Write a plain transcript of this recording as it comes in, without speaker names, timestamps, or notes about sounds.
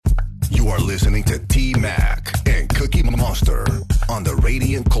are listening to T-Mac and Cookie Monster on the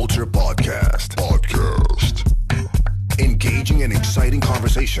Radiant Culture Podcast. Engaging in exciting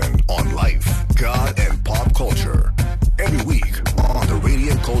conversation on life, God, and pop culture. Every week on the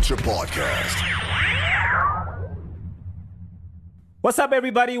Radiant Culture Podcast. What's up,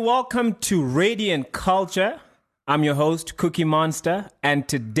 everybody? Welcome to Radiant Culture. I'm your host, Cookie Monster, and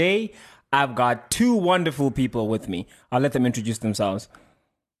today I've got two wonderful people with me. I'll let them introduce themselves.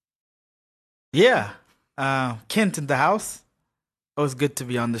 Yeah, Kent in the house. Always good to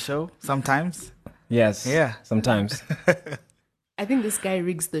be on the show sometimes. Yes. Yeah. Sometimes. I think this guy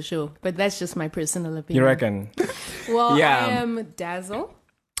rigs the show, but that's just my personal opinion. You reckon? Well, Yeah. I am Dazzle.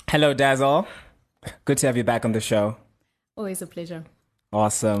 Hello, Dazzle. Good to have you back on the show. Always a pleasure.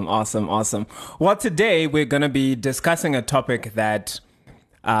 Awesome. Well, today we're going to be discussing a topic that,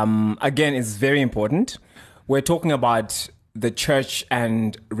 again, is very important. We're talking about the church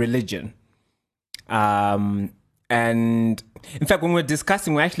and religion. And in fact, when we're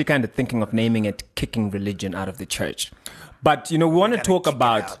discussing, we're actually kind of thinking of naming it Kicking Religion Out of the Church. But, you know, we want to talk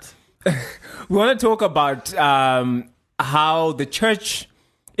about how the church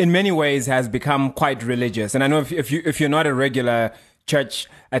in many ways has become quite religious. And I know if you're not a regular church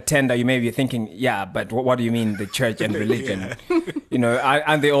attender, you may be thinking, yeah, but what do you mean the church and religion? You know,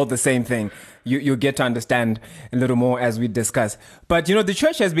 aren't they all the same thing? You'll get to understand a little more as we discuss. But, you know, the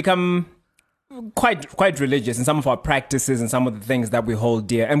church has become quite religious in some of our practices and some of the things that we hold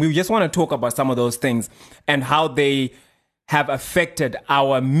dear. And we just want to talk about some of those things and how they have affected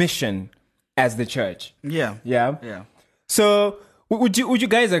our mission as the church. Yeah. So would you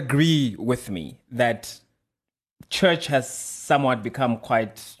guys agree with me that church has somewhat become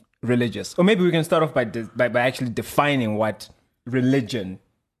quite religious? Or maybe we can start off by actually defining what religion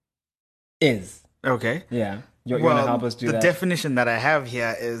is. Okay. Yeah. You want to help us do the that? definition that I have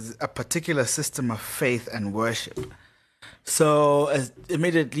here is a particular system of faith and worship. So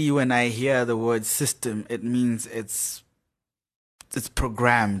immediately when I hear the word system, it means it's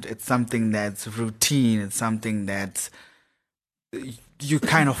programmed. It's something that's routine. It's something that you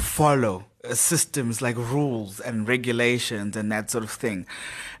kind of follow. Systems like rules and regulations and that sort of thing.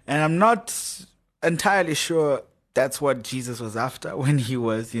 And I'm not entirely sure that's what Jesus was after when he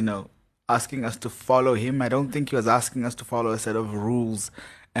was, asking us to follow him. I don't think he was asking us to follow a set of rules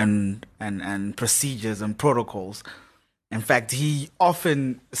and procedures and protocols. In fact, he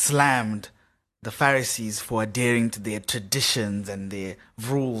often slammed the Pharisees for adhering to their traditions and their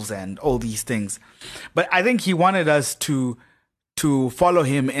rules and all these things. But I think he wanted us to follow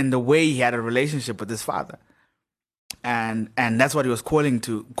him in the way he had a relationship with his Father. And that's what he was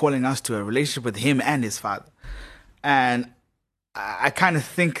calling us to, a relationship with him and his Father. And I kind of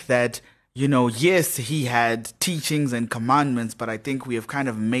think that, yes, he had teachings and commandments, but I think we have kind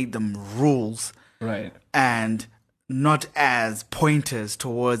of made them rules. Right. And not as pointers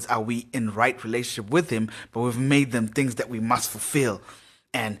towards are we in right relationship with him, but we've made them things that we must fulfill.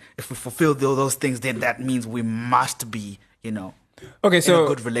 And if we fulfill those things, then that means we must be, Okay, so in a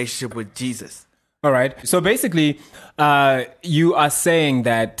good relationship with Jesus. All right. So basically, you are saying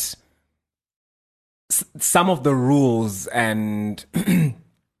that some of the rules and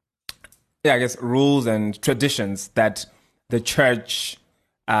rules and traditions that the church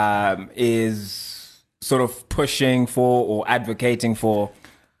is sort of pushing for or advocating for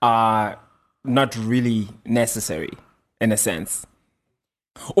are not really necessary in a sense,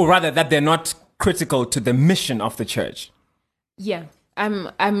 or rather that they're not critical to the mission of the church. Yeah,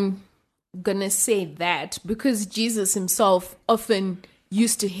 I'm gonna say that because Jesus himself often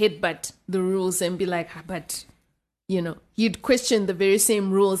used to headbutt the rules and be like, but, he'd question the very same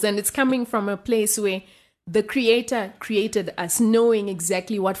rules. And it's coming from a place where the Creator created us knowing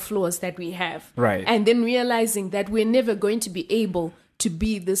exactly what flaws that we have. Right. And then realizing that we're never going to be able to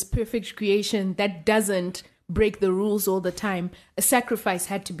be this perfect creation that doesn't break the rules all the time. A sacrifice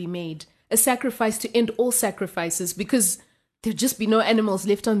had to be made. A sacrifice to end all sacrifices, because there'd just be no animals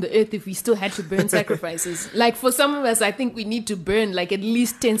left on the earth if we still had to burn sacrifices. Like for some of us, I think we need to burn like at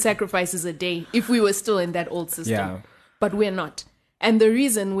least 10 sacrifices a day if we were still in that old system. Yeah. But we're not. And the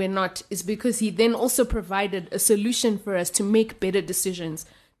reason we're not is because he then also provided a solution for us to make better decisions.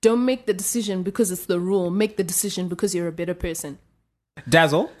 Don't make the decision because it's the rule. Make the decision because you're a better person.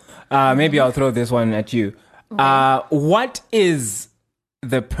 Dazzle, maybe I'll throw this one at you. What is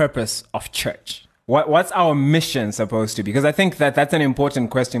the purpose of church? What's our mission supposed to be? Because I think that's an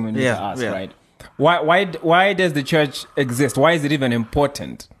important question we need to ask, right? Why does the church exist? Why is it even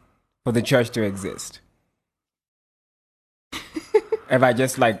important for the church to exist? Have I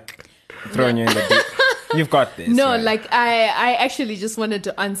just thrown you in the deep? You've got this. No, right? like I actually just wanted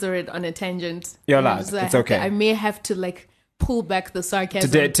to answer it on a tangent. You're And allowed. so It's okay. I may have to like pull back the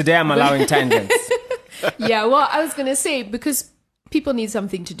sarcasm. Today I'm allowing tangents. Yeah, well, I was gonna say because people need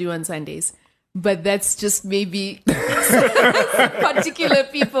something to do on Sundays, but that's just maybe particular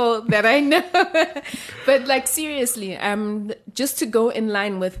people that I know. But like seriously, just to go in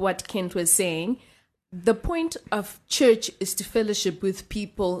line with what Kent was saying, the point of church is to fellowship with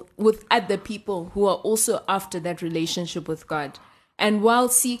people, with other people who are also after that relationship with God, and while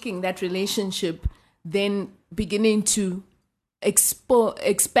seeking that relationship, then beginning to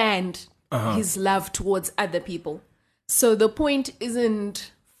expand his love towards other people. So the point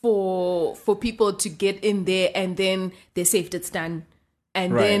isn't for people to get in there and then they're saved, it's done.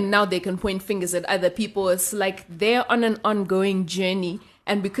 And Right. then now they can point fingers at other people. It's like they're on an ongoing journey.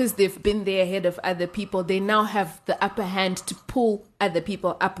 And because they've been there ahead of other people, they now have the upper hand to pull other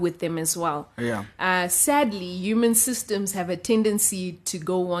people up with them as well. Yeah. Sadly, human systems have a tendency to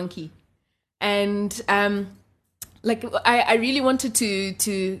go wonky. And like I really wanted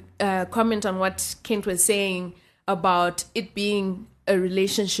to comment on what Kent was saying about it being a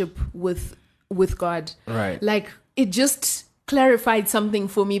relationship with God. Right. Like it just clarified something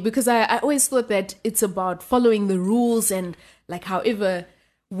for me because I always thought that it's about following the rules and like however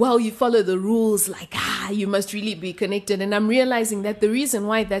well you follow the rules, like you must really be connected. And I'm realizing that the reason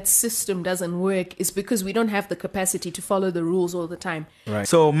why that system doesn't work is because we don't have the capacity to follow the rules all the time. Right.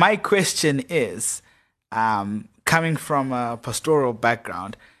 So my question is, coming from a pastoral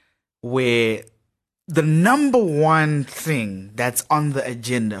background, where the number one thing that's on the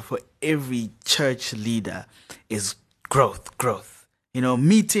agenda for every church leader is growth. You know,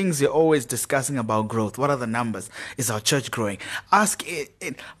 meetings, you're always discussing about growth. What are the numbers? Is our church growing? Ask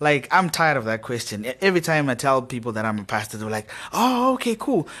it. Like, I'm tired of that question. Every time I tell people that I'm a pastor, they're like, oh, okay,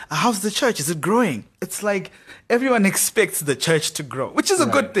 cool. How's the church? Is it growing? It's like everyone expects the church to grow, which is a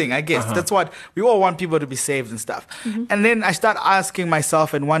good thing, I guess. That's what we all want, people to be saved and stuff. And then I start asking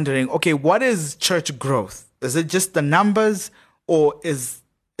myself and wondering, okay, what is church growth? Is it just the numbers or is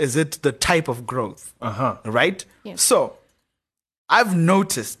it the type of growth? Right? Yeah. So I've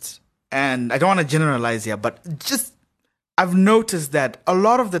noticed, and I don't want to generalize here, but I've noticed that a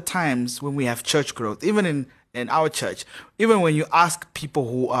lot of the times when we have church growth, even in our church, even when you ask people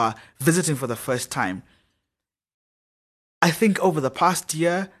who are visiting for the first time, I think over the past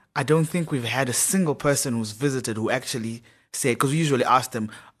year, I don't think we've had a single person who's visited who actually said, because we usually ask them,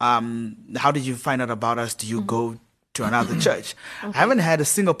 how did you find out about us? Do you go to another church? I haven't had a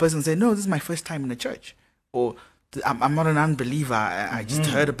single person say, no, this is my first time in a church. Or I'm not an unbeliever. I just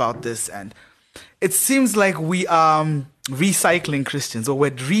heard about this. And it seems like we are recycling Christians, or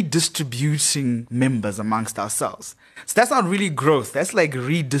we're redistributing members amongst ourselves. So that's not really growth. That's like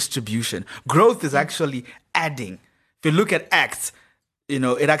redistribution. Growth is actually adding. If you look at Acts, you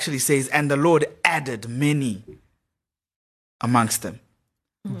know, it actually says, and the Lord added many amongst them.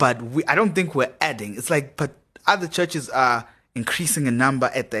 But I don't think we're adding. It's like, but other churches are increasing in number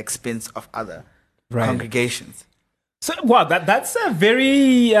at the expense of other congregations. So, wow, that's a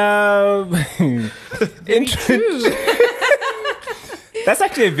very interesting. That's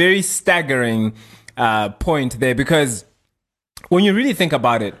actually a very staggering point there, because when you really think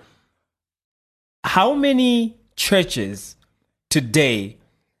about it, how many churches today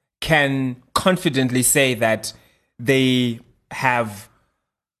can confidently say that they have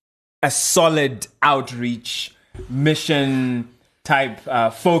a solid outreach mission type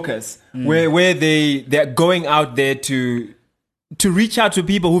focus where they're going out there to reach out to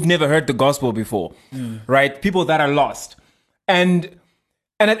people who've never heard the gospel before, right? People that are lost. And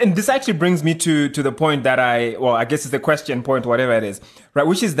this actually brings me to the point that I guess it's the question point, whatever it is, right?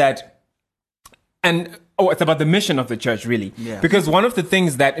 Which is that, it's about the mission of the church, really. Yeah. Because one of the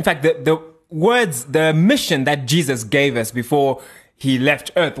things that, in fact, the mission that Jesus gave us before he left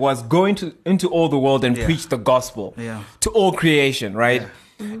earth was going into all the world and preach the gospel to all creation, right?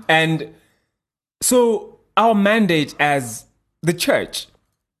 Yeah. And so our mandate as the church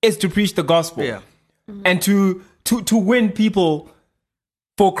is to preach the gospel and to win people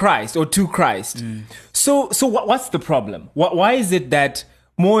for Christ or to Christ. So what's the problem? Why is it that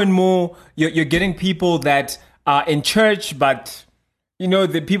more and more you're getting people that are in church, but you know,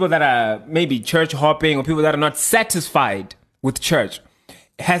 the people that are maybe church hopping or people that are not satisfied with church?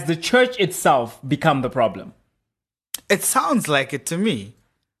 Has the church itself become the problem? It sounds like it to me.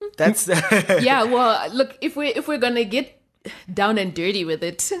 That's Yeah, well, look, if we're gonna get down and dirty with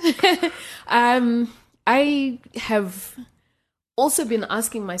it, I have also been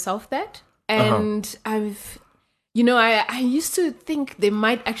asking myself that, and you know, I used to think there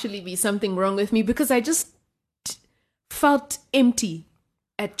might actually be something wrong with me because I just felt empty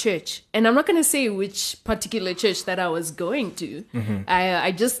at church. And I'm not going to say which particular church that I was going to.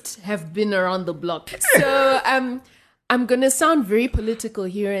 I just have been around the block. So I'm going to sound very political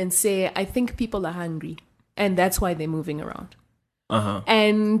here and say I think people are hungry. And that's why they're moving around.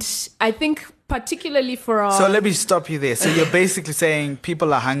 And I think particularly for our... So let me stop you there. So you're basically saying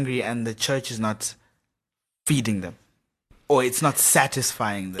people are hungry and the church is not feeding them, or it's not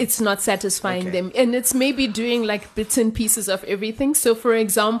satisfying them. It's not satisfying them. And it's maybe doing like bits and pieces of everything. So for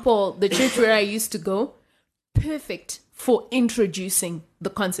example, the church where I used to go, perfect for introducing the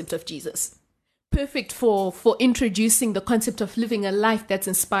concept of Jesus. Perfect for introducing the concept of living a life that's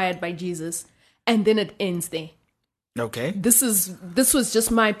inspired by Jesus. And then it ends there. Okay. This was just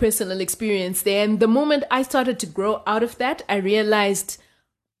my personal experience there. And the moment I started to grow out of that, I realized,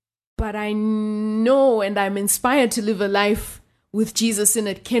 but I know and I'm inspired to live a life with Jesus in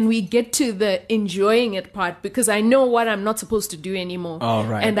it. Can we get to the enjoying it part? Because I know what I'm not supposed to do anymore.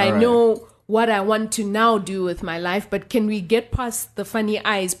 And I know what I want to now do with my life. But can we get past the funny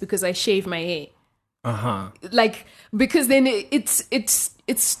eyes because I shave my hair? Like, because then it's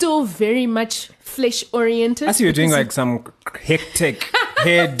still very much flesh oriented. I see you're doing like some hectic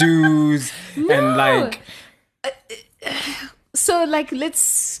hairdos and like. So like,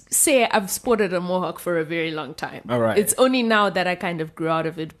 let's say I've sported a mohawk for a very long time. All right. It's only now that I kind of grew out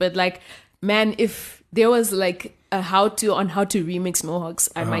of it. But like, man, if there was like a how-to on how to remix mohawks,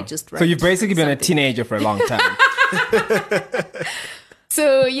 I might just write. So you've basically been a something. teenager for a long time.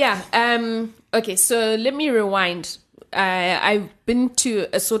 So yeah, okay, so let me rewind. I've been to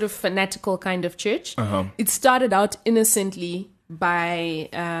a sort of fanatical kind of church. It started out innocently by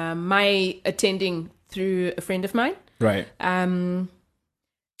my attending through a friend of mine. Right.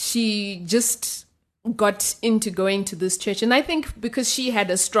 She just got into going to this church. And I think because she had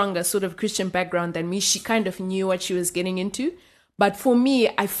a stronger sort of Christian background than me, she kind of knew what she was getting into. But for me,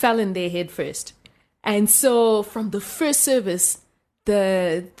 I fell in their head first. And so from the first service,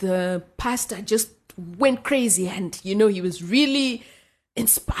 the pastor just went crazy, and you know, he was really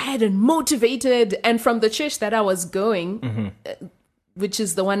inspired and motivated. And from the church that I was going, which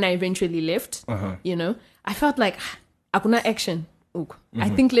is the one I eventually left, you know, I felt like akuna action. I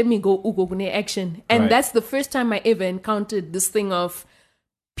think let me go ukune action. And that's the first time I ever encountered this thing of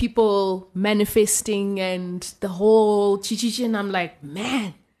people manifesting and the whole chichichi. And I'm like,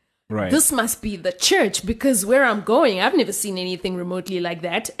 man, this must be the church, because where I'm going, I've never seen anything remotely like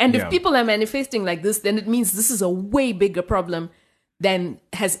that. And if people are manifesting like this, then it means this is a way bigger problem than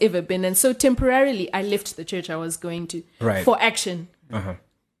has ever been. And so temporarily, I left the church I was going to for action.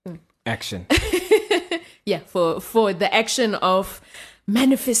 Action. Yeah, for the action of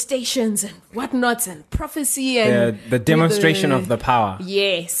manifestations and whatnots and prophecy and the demonstration of the power.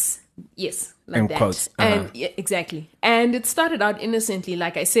 Yes, like in that. Quotes. And yeah, exactly. And it started out innocently,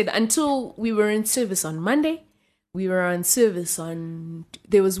 like I said, until we were in service on Monday. We were on service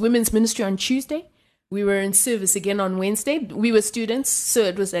there was women's ministry on Tuesday. We were in service again on Wednesday. We were students, so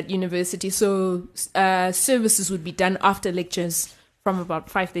it was at university. So services would be done after lectures from about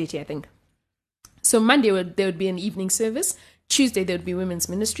 5:30, I think. So Monday there would be an evening service. Tuesday there would be women's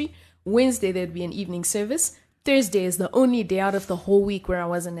ministry. Wednesday there would be an evening service. Thursday is the only day out of the whole week where I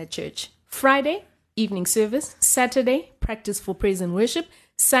wasn't at church. Friday, evening service. Saturday, practice for praise and worship.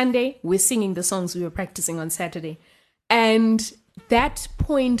 Sunday, we're singing the songs we were practicing on Saturday. And that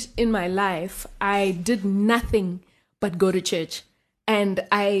point in my life, I did nothing but go to church. And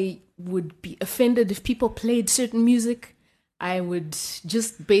I would be offended if people played certain music. I would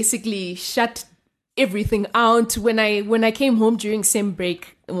just basically shut everything out. When I came home during sem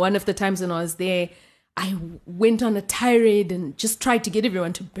break, one of the times when I was there, I went on a tirade and just tried to get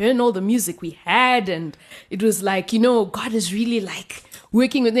everyone to burn all the music we had. And it was like, you know, God is really like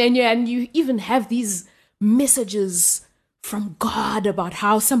working with me. And you even have these messages from God about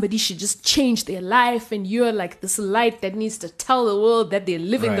how somebody should just change their life. And you're like this light that needs to tell the world that they're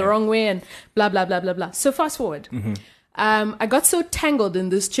living the wrong way and blah, blah, blah, blah, blah. So fast forward. I got so tangled in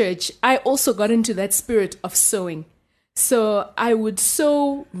this church, I also got into that spirit of sewing. So I would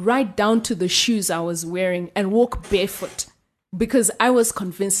sew right down to the shoes I was wearing and walk barefoot because I was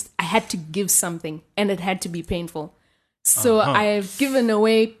convinced I had to give something and it had to be painful. So I've given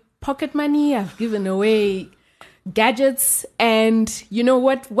away pocket money, I've given away gadgets. And you know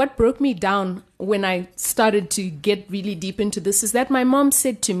what broke me down when I started to get really deep into this is that my mom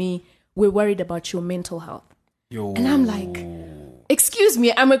said to me, "We're worried about your mental health." And I'm like, excuse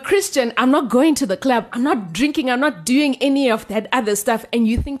me, I'm a Christian. I'm not going to the club. I'm not drinking. I'm not doing any of that other stuff. And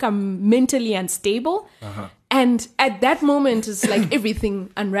you think I'm mentally unstable? And at that moment, it's like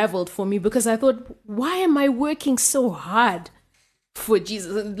everything unraveled for me because I thought, why am I working so hard for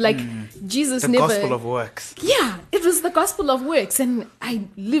Jesus? Like, Jesus The never. gospel of works. Yeah, it was the gospel of works. And I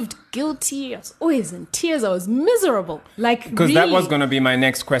lived guilty. I was always in tears. I was miserable. Like, Because that was going to be my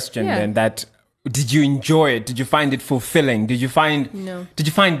next question Yeah. then. That did you enjoy it? Did you find it fulfilling? Did you find No. Did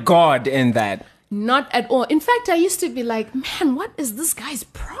you find God in that? Not at all. In fact, I used to be like, man, what is this guy's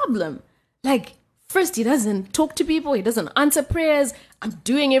problem? Like, first, he doesn't talk to people. He doesn't answer prayers. I'm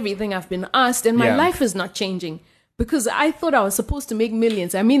doing everything I've been asked, and my Yeah. life is not changing because I thought I was supposed to make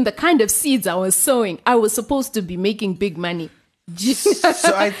millions. I mean, the kind of seeds I was sowing, I was supposed to be making big money.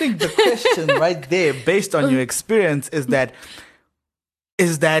 So I think the question right there, based on your experience, is that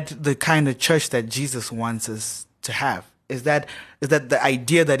the kind of church that Jesus wants us to have? Is that the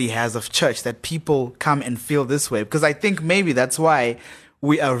idea that he has of church, that people come and feel this way? Because I think maybe that's why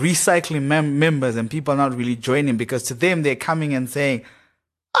we are recycling members and people are not really joining, because to them they're coming and saying,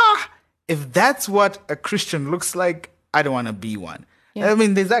 if that's what a Christian looks like, I don't want to be one. Yeah. I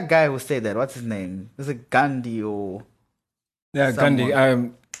mean, there's that guy who said that. What's his name? Is it Gandhi or... Yeah, Someone.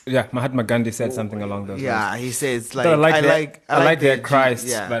 Gandhi. Mahatma Gandhi said something along those lines. Yeah, he says like I like the the Christ,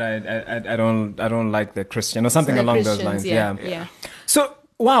 yeah. but I don't like the Christian or something The along those Christians, lines. Yeah. yeah. So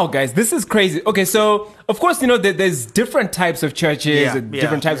wow, guys, this is crazy. Okay, so of course there's different types of churches, Yeah,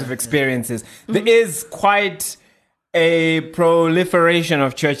 different types of experiences. Mm-hmm. There is quite a proliferation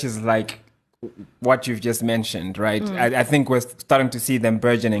of churches like what you've just mentioned, right? I think we're starting to see them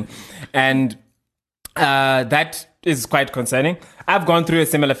burgeoning, and that is quite concerning. I've gone through a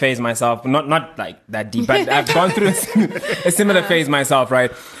similar phase myself, not like that deep, but I've gone through a similar phase myself,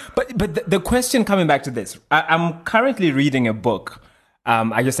 right? But the question coming back to this, I'm currently reading a book.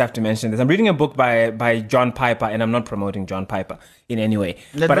 I just have to mention this. I'm reading a book by John Piper, and I'm not promoting John Piper in any way.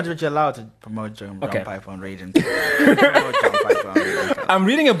 But you're allowed to promote John Okay. Piper on Radiant. Promote John Piper on Radiant. I'm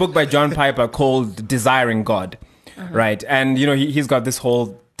reading a book by John Piper called Desiring God, right? And, he's got this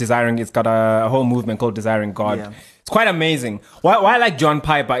whole it's got a whole movement called Desiring God. Yeah. It's quite amazing. Why I like John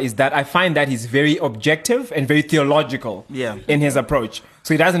Piper is that I find that he's very objective and very theological in his approach.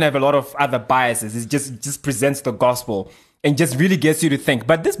 So he doesn't have a lot of other biases. He just presents the gospel and just really gets you to think.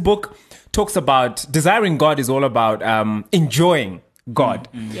 But this book talks about Desiring God is all about enjoying God.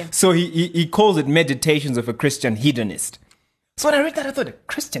 Yeah. So he calls it Meditations of a Christian Hedonist. So when I read that, I thought, a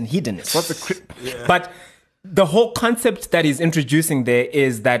Christian hedonist? What's a But the whole concept that he's introducing there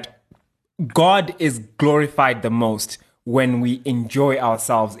is that God is glorified the most when we enjoy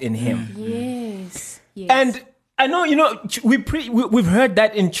ourselves in him. Yes. And I know, we've heard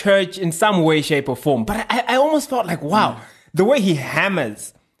that in church in some way, shape, or form. But I almost felt like, wow, the way he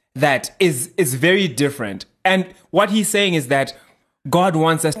hammers that is very different. And what he's saying is that God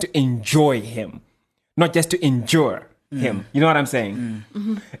wants us to enjoy him, not just to endure him. You know what I'm saying?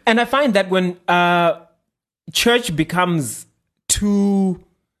 Mm-hmm. And I find that when church becomes too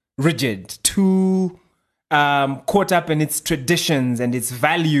rigid, too caught up in its traditions and its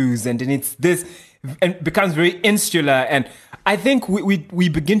values and in its this, and becomes very insular. And I think we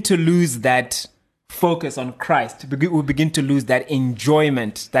begin to lose that focus on Christ. We begin to lose that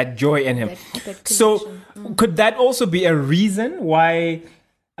enjoyment, that joy in him. That So could that also be a reason why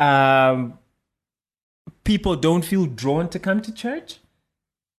people don't feel drawn to come to church?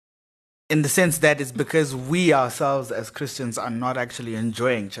 In the sense that it's because we ourselves as Christians are not actually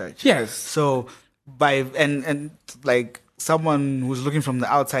enjoying church. Yes. So and like someone who's looking from the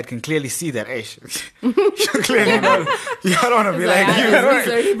outside can clearly see that. Hey, you're clearly not. You don't want to be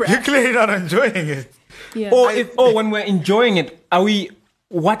like you're clearly not enjoying it. Yeah. Or when we're enjoying it,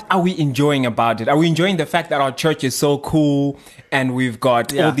 what are we enjoying about it? Are we enjoying the fact that our church is so cool and we've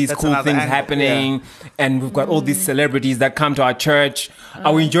got all these that's cool another things angle, happening and we've got all these celebrities that come to our church?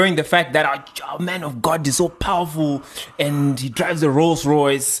 Are we enjoying the fact that our man of God is so powerful and he drives a Rolls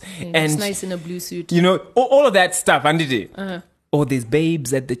Royce and and it's nice in a blue suit. all of that stuff, Andidi? Or there's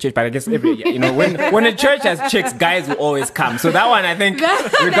babes at the church, but I guess when a church has chicks, guys will always come. So that one, I think,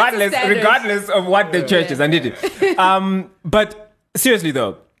 regardless of what the church is, Andidi. But seriously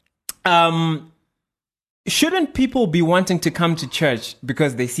though, shouldn't people be wanting to come to church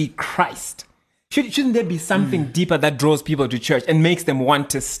because they see Christ? Shouldn't there be something deeper that draws people to church and makes them want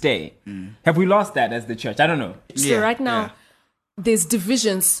to stay? Have we lost that as the church? I don't know. So right now, there's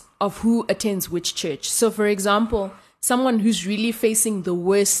divisions of who attends which church. So for example, someone who's really facing the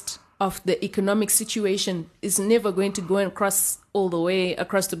worst of the economic situation is never going to go and cross all the way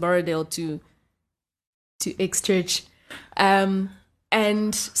across to Borrowdale to X church.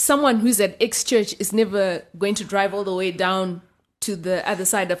 And someone who's at X church is never going to drive all the way down to the other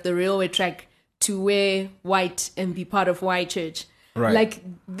side of the railway track to wear white and be part of Y Church. Right. Like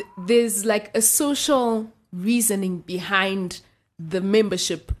there's like a social reasoning behind the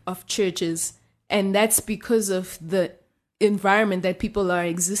membership of churches, and that's because of the environment that people are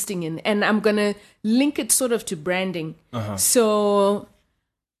existing in. And I'm gonna link it sort of to branding. So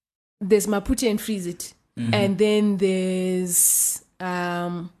there's Mapuche and Freeze It, and then there's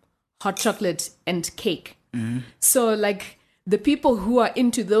hot chocolate and cake. So like the people who are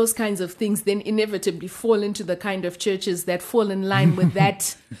into those kinds of things then inevitably fall into the kind of churches that fall in line with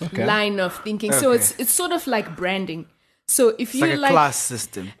that line of thinking. So it's sort of like branding. So if you like a class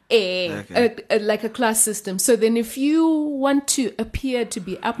system. Like a class system. So then if you want to appear to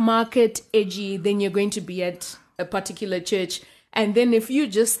be upmarket, edgy, then you're going to be at a particular church. And then if you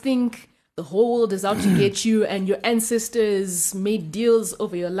just think the whole world is out to get you and your ancestors made deals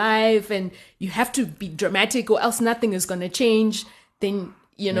over your life and you have to be dramatic or else nothing is going to change, then,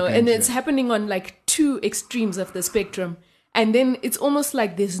 you know, and it's happening on like two extremes of the spectrum. And then it's almost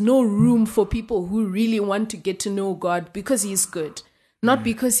like there's no room for people who really want to get to know God because he's good. Not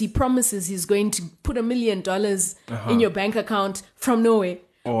because he promises he's going to put $1 million in your bank account from nowhere.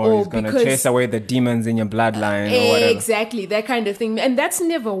 Or he's going to chase away the demons in your bloodline or whatever. Exactly, that kind of thing. And that's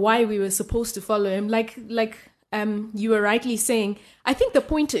never why we were supposed to follow him. Like you were rightly saying, I think the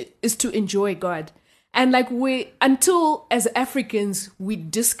point is to enjoy God. And like until as Africans, we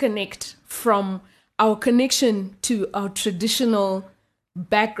disconnect from our connection to our traditional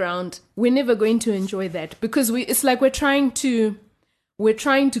background, we're never going to enjoy that. Because it's like we're trying to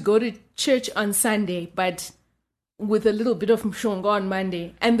go to church on Sunday, but with a little bit of mshongo on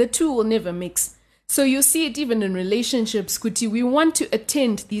Monday, and the two will never mix. So you see it even in relationships, Kuti. We want to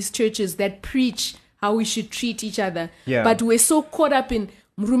attend these churches that preach how we should treat each other, but we're so caught up in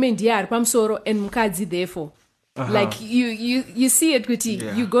mrume ndiar pamsoro and mukadzi therefore. Like you see it, Kuti.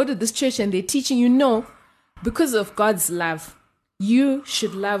 You go to this church and they're teaching you, because of God's love, you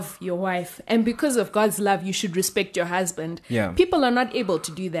should love your wife, and because of God's love, you should respect your husband. People are not able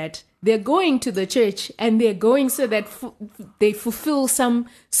to do that. They're going to the church and they're going so that they fulfill some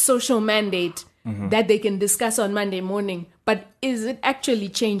social mandate that they can discuss on Monday morning. But is it actually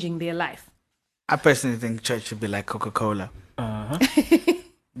changing their life? I personally think church should be like Coca-Cola.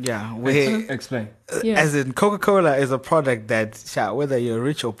 Yeah, explain. As in, Coca-Cola is a product that, whether you're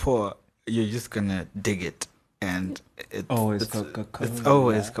rich or poor, you're just gonna dig it, and it's Coca-Cola. It's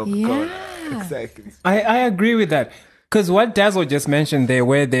always Coca-Cola. Yeah. Exactly. I agree with that. Because what Dazzle just mentioned there,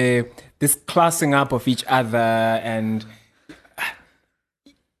 where this classing up of each other, and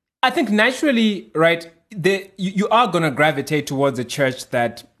I think naturally, right, you are going to gravitate towards a church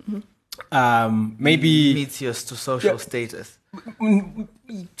that maybe meets your social status. I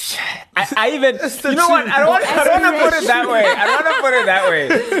even, you know what? I don't want to put it that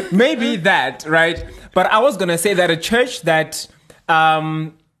way. Maybe that, right? But I was going to say that a church that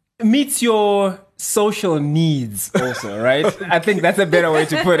meets your social needs also, right? I think that's a better way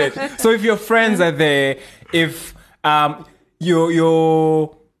to put it. So if your friends are there, if the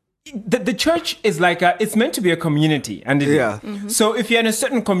church is like it's meant to be a community, and so if you're in a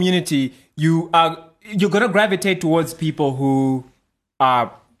certain community, you're gonna gravitate towards people who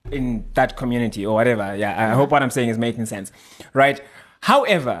are in that community or whatever. I hope what I'm saying is making sense, right?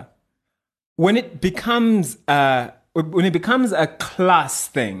 However, when it becomes a class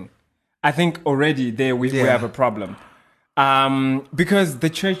thing, I think already there we have a problem. Because the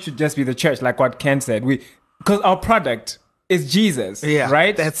church should just be the church, like what Ken said. Because our product is Jesus,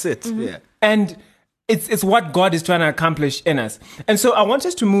 right? That's it. Yeah. And it's what God is trying to accomplish in us. And so I want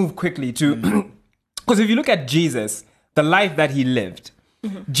us to move quickly to, because if you look at Jesus, the life that he lived,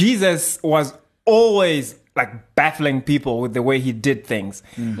 Jesus was always like baffling people with the way he did things.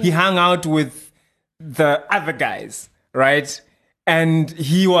 He hung out with the other guys, right? And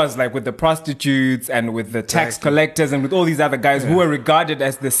he was like with the prostitutes and with the tax collectors and with all these other guys who were regarded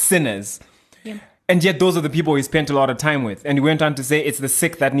as the sinners. Yeah. And yet those are the people he spent a lot of time with. And he went on to say it's the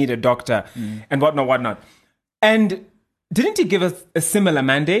sick that need a doctor and whatnot. And didn't he give us a similar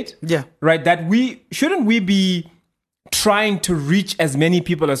mandate? Yeah. Right? That shouldn't we be trying to reach as many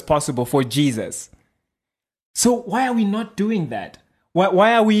people as possible for Jesus? So why are we not doing that?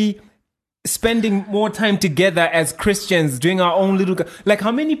 Why are we spending more time together as Christians, doing our own little... Like,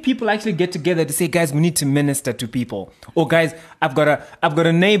 how many people actually get together to say, guys, we need to minister to people? Or, guys, I've got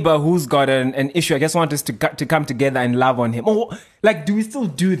a neighbor who's got an issue. I just want us to come together and love on him. Or, like, do we still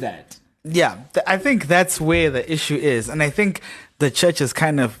do that? Yeah, I think that's where the issue is. And I think the church has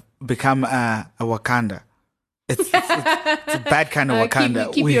kind of become a Wakanda. It's a bad kind of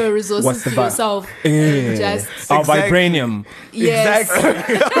Wakanda. Keep your resources What's the to vibe? yourself. Yeah. Just Our Exactly. vibranium. yes.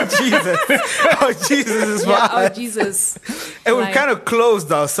 Exactly. Oh, Jesus. Oh, Jesus is Yeah, oh wild. Jesus. And we've Like- kind of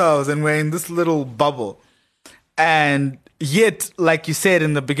closed ourselves and we're in this little bubble. And yet, like you said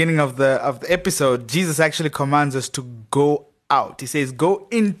in the beginning of the episode, Jesus actually commands us to go out. He says, go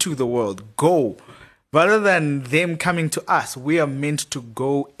into the world. Go. Rather than them coming to us, we are meant to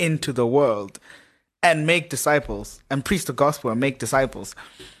go into the world and make disciples and preach the gospel and make disciples.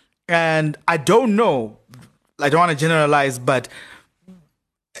 And I don't know, I don't want to generalize, but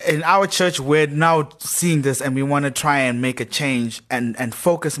in our church, we're now seeing this and we want to try and make a change and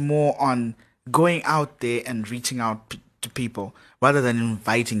focus more on going out there and reaching out to people rather than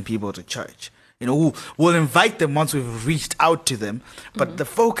inviting people to church. You know, we'll invite them once we've reached out to them, but the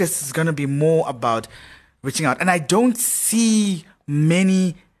focus is going to be more about reaching out. And I don't see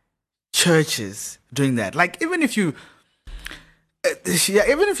many churches doing that. Like, even if you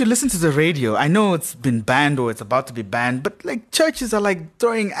listen to the radio, I know it's been banned or it's about to be banned, but like churches are like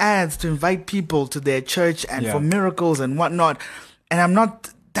throwing ads to invite people to their church and Yeah. for miracles and whatnot. And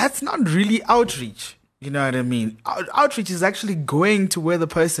that's not really outreach. You know what I mean? Outreach is actually going to where the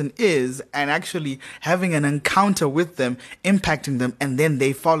person is and actually having an encounter with them, impacting them, and then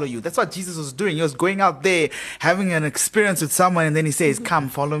they follow you. That's what Jesus was doing. He was going out there, having an experience with someone, and then he says, come,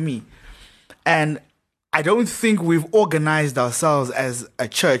 follow me. And I don't think we've organized ourselves as a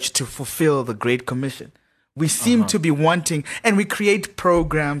church to fulfill the Great Commission. We seem to be wanting, and we create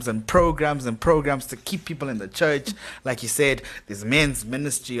programs and programs and programs to keep people in the church. Like you said, there's men's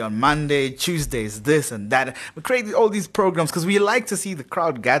ministry on Monday, Tuesdays, this and that. We create all these programs because we like to see the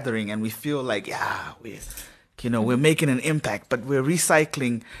crowd gathering, and we feel like, we're making an impact, but we're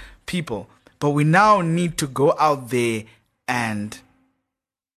recycling people. But we now need to go out there and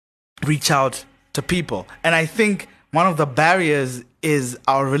reach out to people. And I think one of the barriers is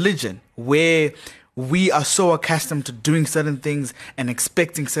our religion, where we are so accustomed to doing certain things and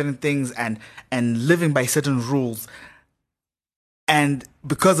expecting certain things and living by certain rules. And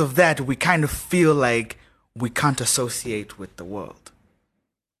because of that, we kind of feel like we can't associate with the world.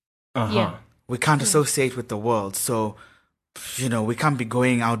 Yeah. We can't associate with the world. So, we can't be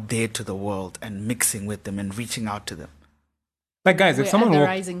going out there to the world and mixing with them and reaching out to them. Like, guys, if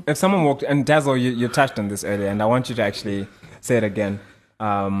We're someone walked, and Dazzle, you touched on this earlier, and I want you to actually say it again.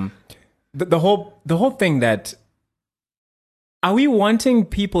 The whole thing that, are we wanting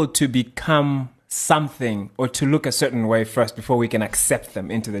people to become something or to look a certain way first before we can accept them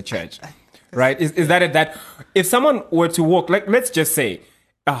into the church? Right? Is that it? That if someone were to walk, like, let's just say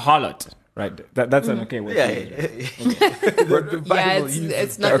a harlot, right? That's an okay word. Yeah. The Yeah, Bible uses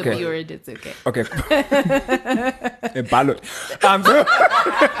it's not Okay. the B word. It's okay. Okay. A ballot.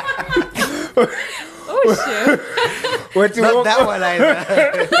 Oh, sure. Were to Not walk- that one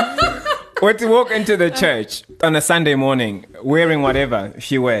either. Or to walk into the church on a Sunday morning wearing whatever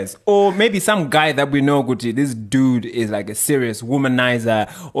she wears. Or maybe some guy that we know, Gucci, this dude is like a serious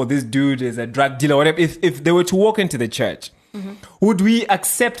womanizer, or this dude is a drug dealer, whatever. If they were to walk into the church, would we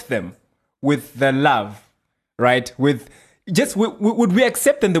accept them with the love, right? Would we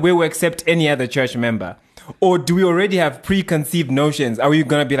accept them the way we accept any other church member? Or do we already have preconceived notions? Are we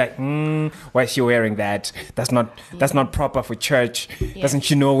gonna be like, why is she wearing that? That's not proper for church. Yeah. Doesn't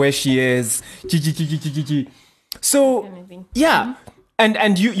she know where she is? So Kind of thing. yeah,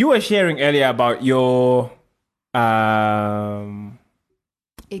 and you were sharing earlier about your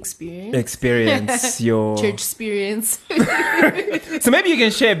experience, your Church experience. So maybe you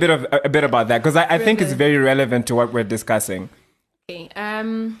can share a bit about that, because I think it's very relevant to what we're discussing. Okay.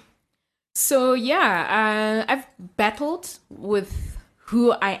 So yeah, I've battled with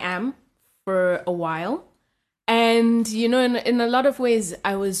who I am for a while. And, in a lot of ways,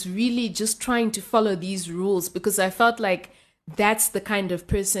 I was really just trying to follow these rules because I felt like that's the kind of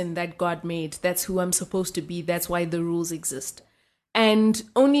person that God made. That's who I'm supposed to be. That's why the rules exist. And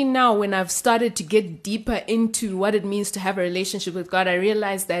only now, when I've started to get deeper into what it means to have a relationship with God, I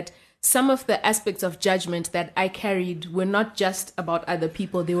realized that some of the aspects of judgment that I carried were not just about other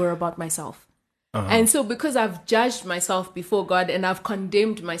people, they were about myself. And so because I've judged myself before God and I've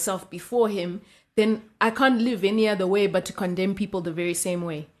condemned myself before Him, then I can't live any other way but to condemn people the very same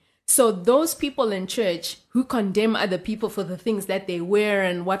way. So those people in church who condemn other people for the things that they wear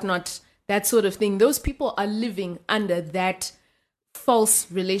and whatnot, that sort of thing, those people are living under that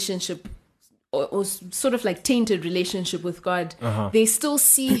false relationship or sort of like tainted relationship with God. They still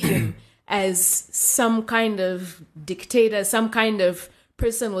see Him as some kind of dictator, some kind of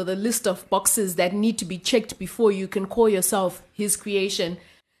person with a list of boxes that need to be checked before you can call yourself His creation.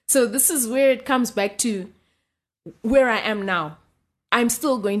 So this is where it comes back to, where I am now, I'm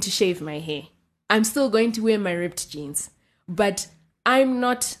still going to shave my hair. I'm still going to wear my ripped jeans. But I'm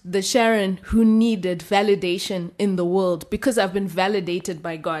not the Sharon who needed validation in the world because I've been validated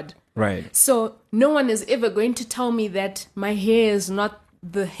by God. Right. So no one is ever going to tell me that my hair is not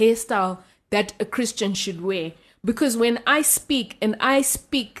the hairstyle that a Christian should wear. Because when I speak and I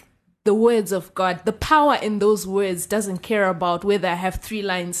speak the words of God, the power in those words doesn't care about whether I have 3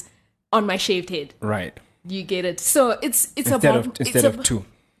 lines on my shaved head. Right. You get it? So it's Instead of 2. Instead of 2.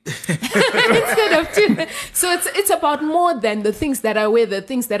 So it's about more than the things that I wear, the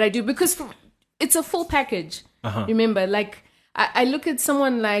things that I do, because it's a full package. Remember, like I look at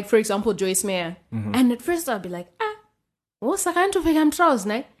someone like, for example, Joyce Meyer, and at first I'll be like, what's the kind of I'm trousers,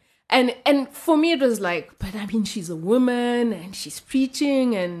 ne? And for me it was like, but I mean, she's a woman and she's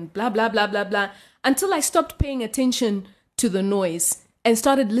preaching and blah blah blah blah blah, until I stopped paying attention to the noise and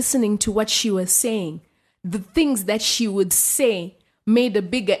started listening to what she was saying. The things that she would say made a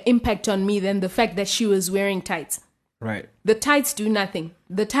bigger impact on me than the fact that she was wearing tights. Right. The tights do nothing.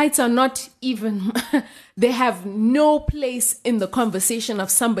 The tights are not even, they have no place in the conversation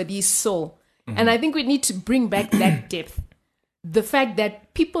of somebody's soul. And I think we need to bring back that depth. The fact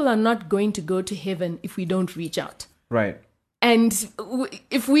that people are not going to go to heaven if we don't reach out. Right. And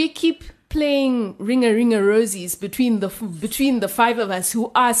if we keep playing ringer rosies between the 5 of us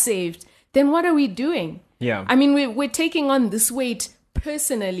who are saved, then what are we doing? Yeah. I mean, we're taking on this weight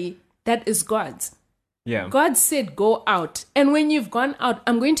personally that is God's. Yeah. God said, go out. And when you've gone out,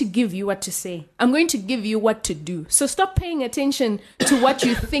 I'm going to give you what to say. I'm going to give you what to do. So stop paying attention to what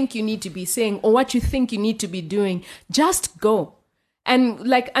you think you need to be saying or what you think you need to be doing. Just go. And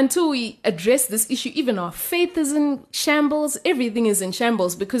like, until we address this issue, even our faith is in shambles. Everything is in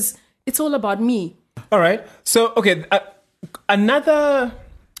shambles because it's all about me. All right. So, okay. Another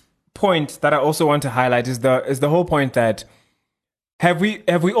point that I also want to highlight is the whole point that have we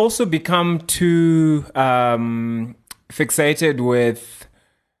also become too fixated with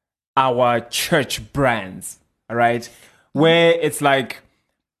our church brands, all right? Where it's like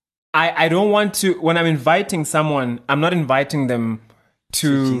I don't want to, when I'm inviting someone, I'm not inviting them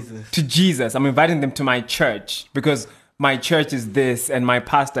to Jesus. I'm inviting them to my church because my church is this and my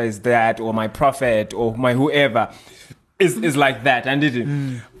pastor is that, or my prophet or my whoever is like that,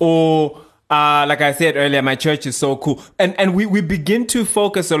 and or like I said earlier, my church is so cool. And we begin to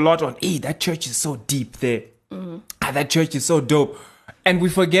focus a lot on, hey, that church is so deep there. That church is so dope. And we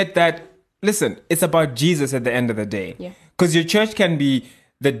forget that, listen, it's about Jesus at the end of the day. Because your church can be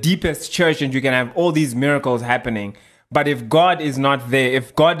the deepest church and you can have all these miracles happening. But if God is not there,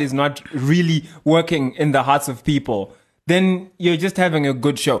 if God is not really working in the hearts of people, then you're just having a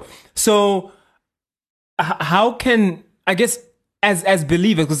good show. So how can, I guess, as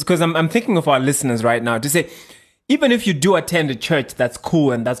believers, because I'm thinking of our listeners right now, to say, even if you do attend a church that's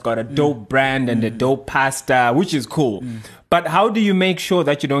cool and that's got a dope brand and a dope pastor, which is cool, but how do you make sure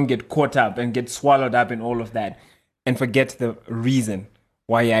that you don't get caught up and get swallowed up in all of that and forget the reason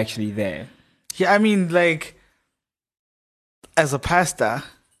why you're actually there? Yeah, I mean, like, as a pastor,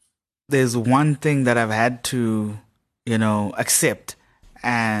 there's one thing that I've had to, accept.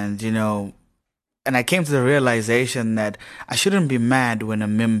 And, and I came to the realization that I shouldn't be mad when a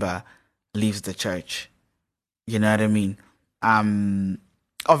member leaves the church. You know what I mean?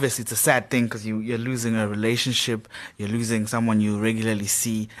 Obviously, it's a sad thing because you're losing a relationship. You're losing someone you regularly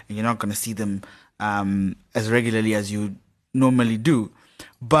see, and you're not going to see them as regularly as you normally do.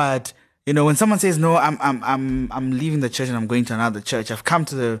 But when someone says, "No, I'm leaving the church and I'm going to another church," I've come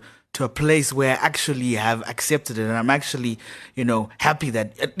to a place where I actually have accepted it, and I'm actually, happy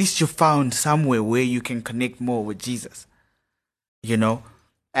that at least you found somewhere where you can connect more with Jesus.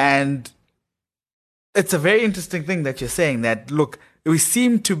 And it's a very interesting thing that you're saying that, look, we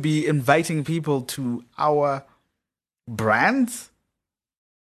seem to be inviting people to our brands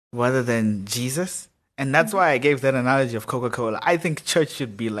rather than Jesus. And that's why I gave that analogy of Coca-Cola. I think church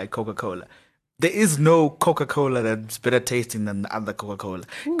should be like Coca-Cola. There is no Coca-Cola that's better tasting than the other Coca-Cola.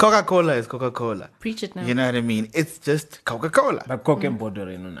 Coca-Cola is Coca-Cola. Preach it now. You know what I mean? It's just Coca-Cola. But Coke and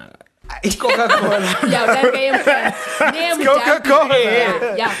Border, no. It's Coca-Cola. Yeah, that game friend. It's Coca-Cola.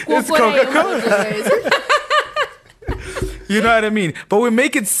 Yeah, It's Coca-Cola. You know what I mean? But we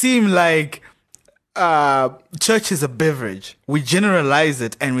make it seem like church is a beverage. We generalize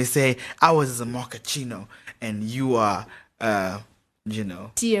it and we say ours is a mochaccino and you are, Tia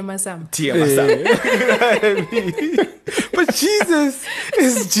Masam. Tia Masam. You know what I mean? But Jesus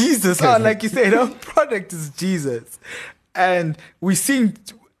is Jesus. Like you said, our product is Jesus. And we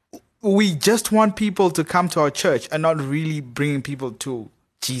just want people to come to our church and not really bringing people to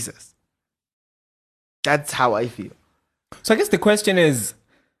Jesus. That's how I feel. So I guess the question is,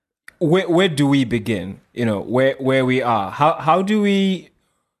 where do we begin? You know, where we are. How do we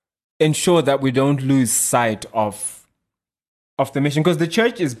ensure that we don't lose sight of the mission? Because the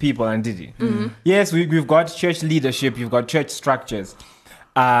church is people, and Didi. Yes, we've got church leadership, you've got church structures,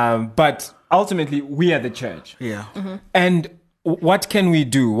 but ultimately we are the church. Yeah. And what can we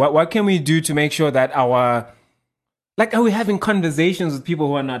do? What can we do to make sure that are we having conversations with people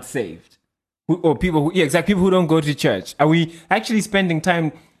who are not saved? Or people who, people who don't go to church? Are we actually spending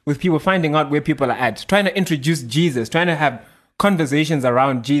time with people, finding out where people are at, trying to introduce Jesus, trying to have conversations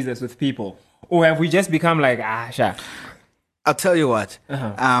around Jesus with people? Or have we just become like, sure. I'll tell you what.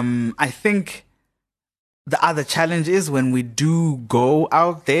 I think the other challenge is when we do go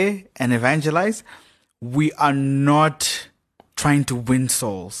out there and evangelize, we are not trying to win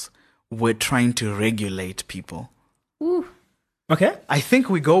souls. We're trying to regulate people. Ooh. Okay. I think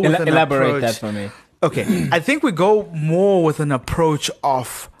we go with an elaborate approach. that for me. Okay. I think we go more with an approach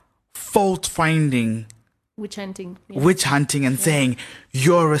of fault finding, Witch hunting. Yeah. witch hunting, and saying,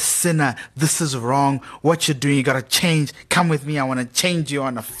 you're a sinner. This is wrong. What you're doing, you got to change. Come with me. I want to change you. I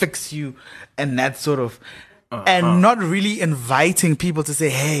want to fix you. And that sort of, and not really inviting people to say,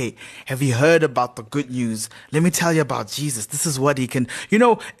 hey, have you heard about the good news? Let me tell you about Jesus. This is what he can,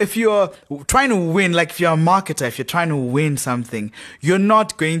 if you're trying to win, like if you're a marketer, if you're trying to win something, you're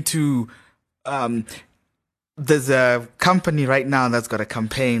not going to, there's a company right now that's got a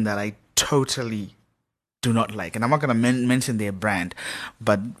campaign that I totally do not like. And I'm not going to mention their brand,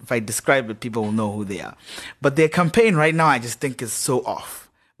 but if I describe it, people will know who they are. But their campaign right now, I just think is so off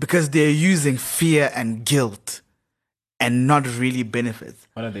because they're using fear and guilt and not really benefits.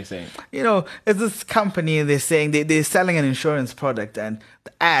 What are they saying? It's this company and they're saying they're selling an insurance product, and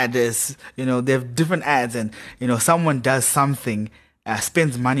the ad is, they have different ads, and, someone does something,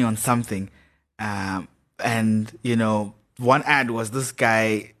 spends money on something. And, one ad was this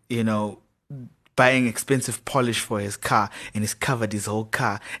guy, buying expensive polish for his car, and he's covered his whole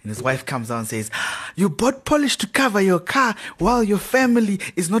car, and his wife comes out and says, you bought polish to cover your car while your family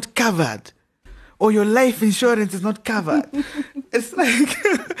is not covered, or your life insurance is not covered. It's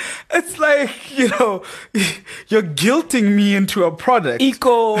like you're guilting me into a product.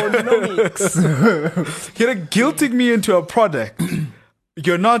 Economics. You're guilting me into a product.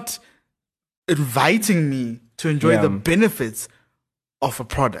 You're not inviting me to enjoy the benefits of a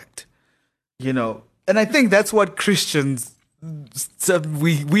product. And I think that's what Christians,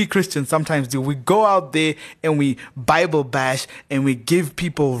 we Christians sometimes do. We go out there and we Bible bash and we give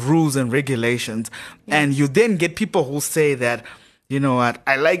people rules and regulations. And you then get people who say that, you know what,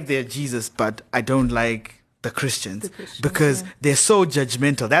 I like their Jesus, but I don't like the Christians because they're so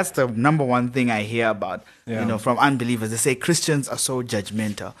judgmental. That's the number one thing I hear about, from unbelievers. They say Christians are so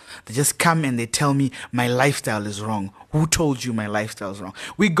judgmental. They just come and they tell me my lifestyle is wrong. Who told you my lifestyle is wrong?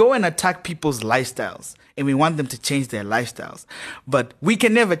 We go and attack people's lifestyles and we want them to change their lifestyles. But we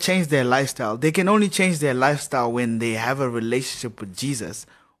can never change their lifestyle. They can only change their lifestyle when they have a relationship with Jesus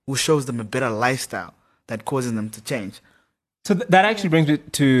who shows them a better lifestyle that causes them to change. So that actually brings me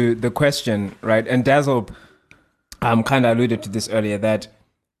to the question, right? And Dazzle kind of alluded to this earlier, that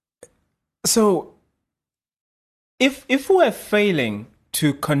so if we're failing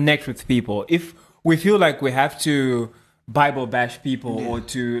to connect with people, if we feel like we have to Bible bash people or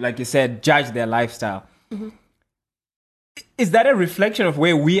to, like you said, judge their lifestyle, is that a reflection of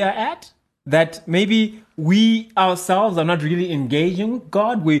where we are at? That maybe we ourselves are not really engaging with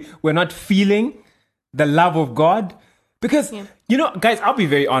God? We're not feeling the love of God? Because, guys, I'll be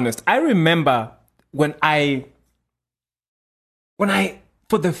very honest. I remember when I,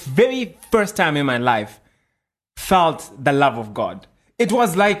 for the very first time in my life, felt the love of God. It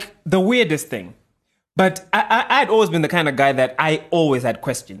was like the weirdest thing. But I'd always been the kind of guy that I always had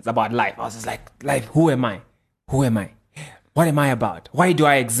questions about life. I was just like, life, who am I? Who am I? What am I about? Why do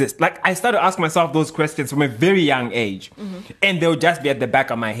I exist? Like, I started asking myself those questions from a very young age. And they would just be at the back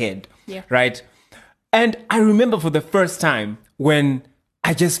of my head. Yeah. Right? And I remember for the first time when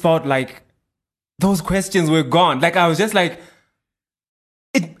I just felt like those questions were gone. Like, I was just like,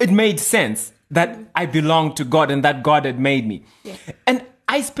 it made sense that I belonged to God and that God had made me. Yeah. And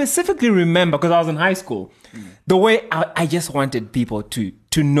I specifically remember, because I was in high school, the way I just wanted people to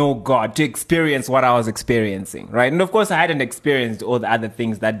know God, to experience what I was experiencing, right? And of course, I hadn't experienced all the other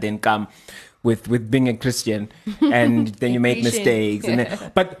things that didn't come with being a Christian, and then you make mistakes. And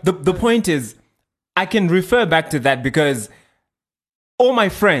then, but the point is, I can refer back to that because all my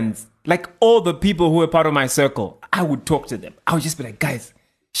friends, like all the people who were part of my circle, I would talk to them. I would just be like, guys,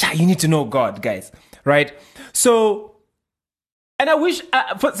 you need to know God, guys, right? So, And I wish,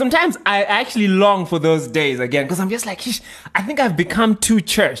 sometimes I actually long for those days again, because I'm just like, I think I've become too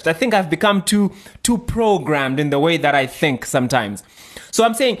churched. I think I've become too programmed in the way that I think sometimes. So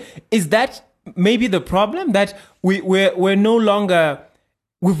I'm saying, is that maybe the problem, that we're no longer,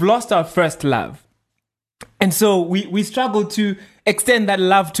 we've lost our first love. And so we struggle to extend that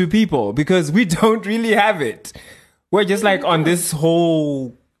love to people because we don't really have it. We're just like on this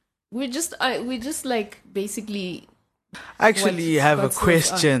whole... We just like basically... I actually have a what's going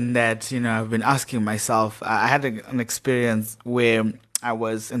question that, I've been asking myself. I had an experience where I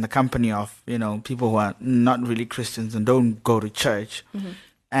was in the company of, people who are not really Christians and don't go to church. Mm-hmm.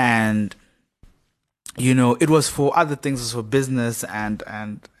 And, it was for other things, it was for business and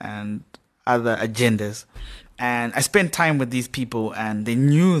other agendas. And I spent time with these people and they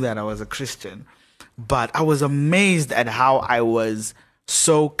knew that I was a Christian. But I was amazed at how I was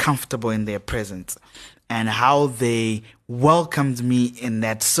so comfortable in their presence and how they welcomed me in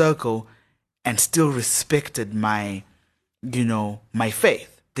that circle and still respected my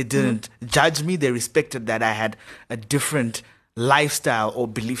faith. They didn't judge me. They respected that I had a different lifestyle or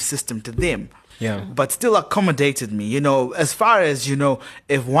belief system to them. Yeah. But still accommodated me, as far as,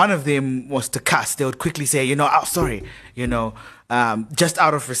 if one of them was to cuss, they would quickly say, oh, sorry, just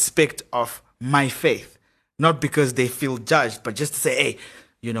out of respect of my faith, not because they feel judged, but just to say, hey,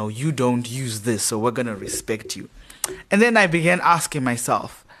 you don't use this, so we're going to respect you. And then I began asking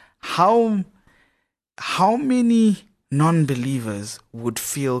myself, how many non-believers would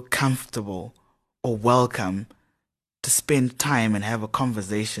feel comfortable or welcome to spend time and have a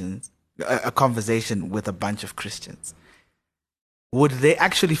conversation with a bunch of Christians? Would they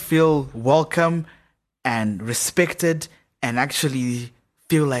actually feel welcome and respected and actually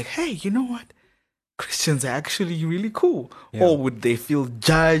feel like, hey, you know what? Christians are actually really cool. Yeah. Or would they feel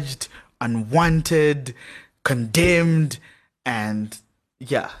judged, unwanted, condemned, and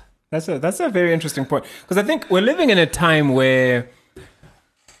yeah. That's a very interesting point, because I think we're living in a time where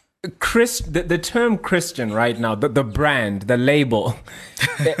the term Christian right now, the brand, the label,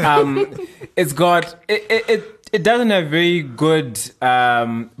 it's got it doesn't have very good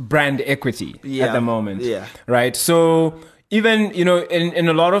brand equity at the moment. Yeah. Right. So even in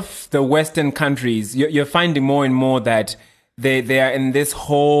a lot of the Western countries, you're finding more and more that they are in this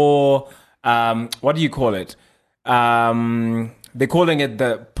whole what do you call it? They're calling it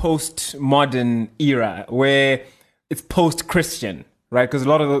the postmodern era, where it's post-Christian, right? Because a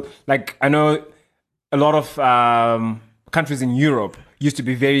lot of I know a lot of countries in Europe used to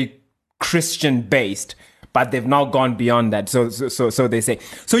be very Christian-based, but they've now gone beyond that. So they say.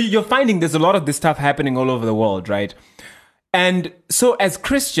 So you're finding there's a lot of this stuff happening all over the world, right? And so as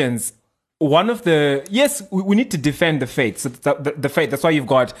Christians, we need to defend the faith. So the faith. That's why you've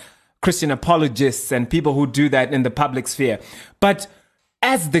got Christian apologists and people who do that in the public sphere. But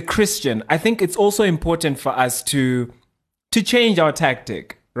as the Christian, I think it's also important for us to change our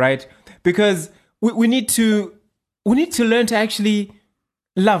tactic, right? Because we need to learn to actually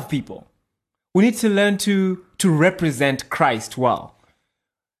love people. We need to learn to represent Christ well.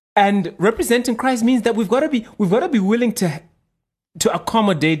 And representing Christ means that we've got to be willing to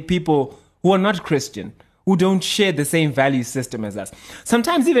accommodate people who are not Christian, who don't share the same value system as us.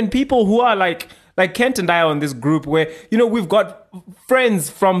 Sometimes even people who are like Kent and I are on this group where, we've got friends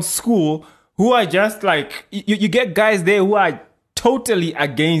from school who are just like, you get guys there who are totally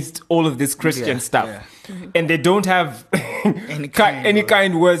against all of this Christian stuff. Yeah. And they don't have any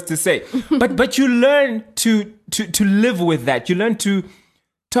kind words to say. But you learn to live with that. You learn to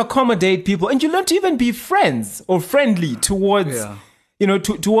accommodate people, and you learn to even be friends or friendly towards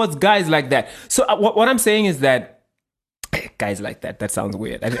towards guys like that. So what I'm saying is that guys like that sounds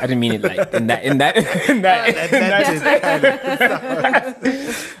weird. I didn't mean it like in that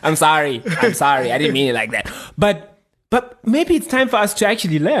I'm sorry I didn't mean it like that. But maybe it's time for us to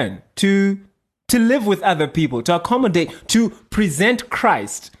actually learn to live with other people, to accommodate, to present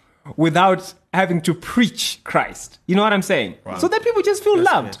Christ without having to preach Christ. You know what I'm saying? Wow. So that people just feel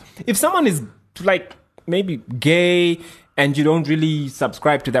loved. Good. If someone is like maybe gay and you don't really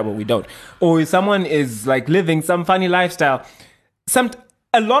subscribe to that, well, we don't. Or if someone is like living some funny lifestyle,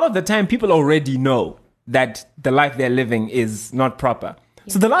 a lot of the time people already know that the life they're living is not proper.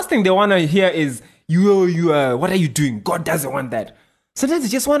 Yeah. So the last thing they want to hear is, what are you doing? God doesn't want that. Sometimes they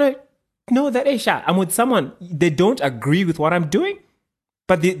just want to know that, hey, I'm with someone. They don't agree with what I'm doing,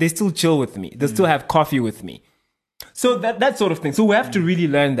 but they still chill with me. They still have coffee with me. So that sort of thing. So we have to really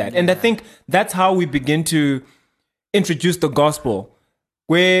learn that. And I think that's how we begin to introduce the gospel,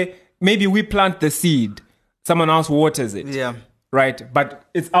 where maybe we plant the seed, someone else waters it. Yeah. Right? But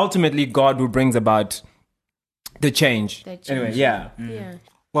it's ultimately God who brings about The change. That Anyway, change. yeah. Yeah.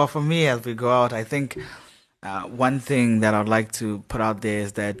 Well, for me, as we go out, I think one thing that I'd like to put out there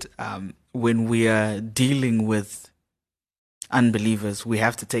is that when we are dealing with unbelievers, we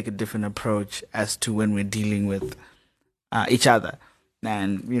have to take a different approach as to when we're dealing with each other.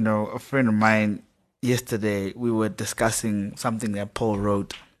 And, you know, a friend of mine yesterday, we were discussing something that Paul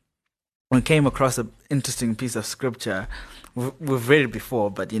wrote. We came across an interesting piece of scripture. We've read it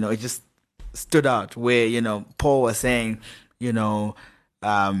before, but, you know, it just stood out where, you know, Paul was saying, you know,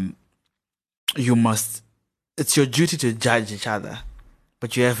 it's your duty to judge each other,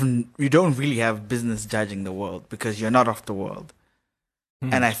 but you don't really have business judging the world because you're not of the world.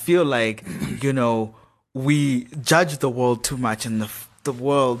 And I feel like, you know, we judge the world too much, and the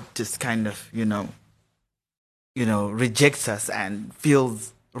world just kind of, you know, rejects us and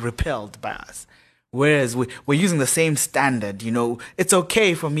feels repelled by us. Whereas we're using the same standard. You know, it's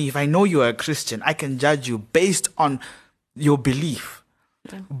okay for me if I know you are a Christian, I can judge you based on your belief.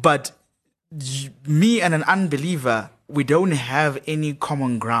 Yeah. But me and an unbeliever, we don't have any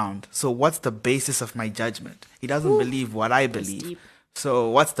common ground. So what's the basis of my judgment? He doesn't believe what I believe. So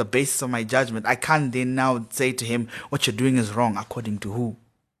what's the basis of my judgment? I can't then now say to him, what you're doing is wrong according to who?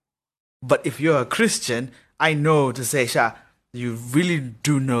 But if you're a Christian, I know to say, Sha, you really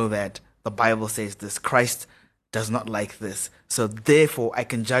do know that the Bible says this. Christ does not like this. So therefore, I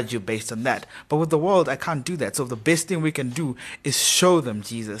can judge you based on that. But with the world, I can't do that. So the best thing we can do is show them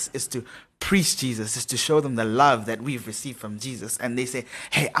Jesus, is to preach Jesus, is to show them the love that we've received from Jesus. And they say,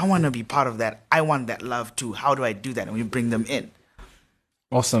 hey, I want to be part of that. I want that love too. How do I do that? And we bring them in.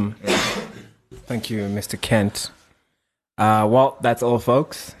 Awesome. Yeah. Thank you, Mr. Kent. Well, that's all,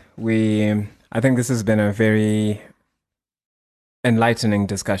 folks. I think this has been a very enlightening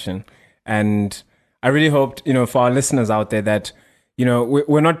discussion. And I really hoped, you know, for our listeners out there that, you know,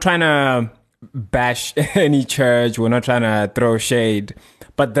 we're not trying to bash any church. We're not trying to throw shade.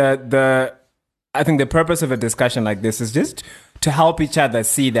 But I think the purpose of a discussion like this is just to help each other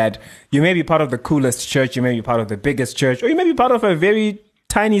see that you may be part of the coolest church, you may be part of the biggest church, or you may be part of a very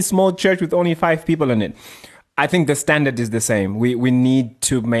tiny, small church with only 5 people in it. I think the standard is the same. We need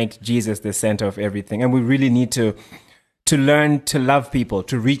to make Jesus the center of everything. And we really need to learn to love people,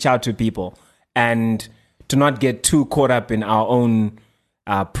 to reach out to people, and to not get too caught up in our own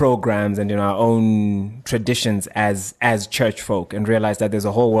programs and in our own traditions as church folk, and realize that there's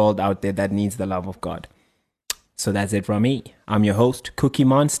a whole world out there that needs the love of God. So that's it from me. I'm your host, Cookie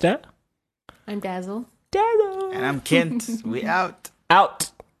Monster. I'm Dazzle. And I'm Kent. We out.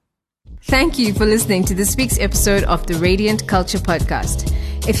 Out. Thank you for listening to this week's episode of the Radiant Culture Podcast.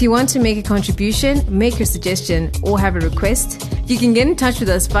 If you want to make a contribution, make your suggestion, or have a request, you can get in touch with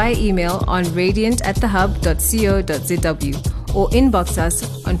us via email on radiant@thehub.co.zw or inbox us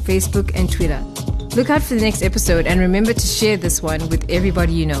on Facebook and Twitter. Look out for the next episode, and remember to share this one with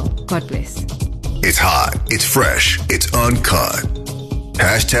everybody you know. God bless. It's hot, it's fresh, it's uncut.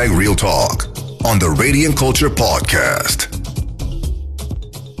 #Real Talk on the Radiant Culture Podcast.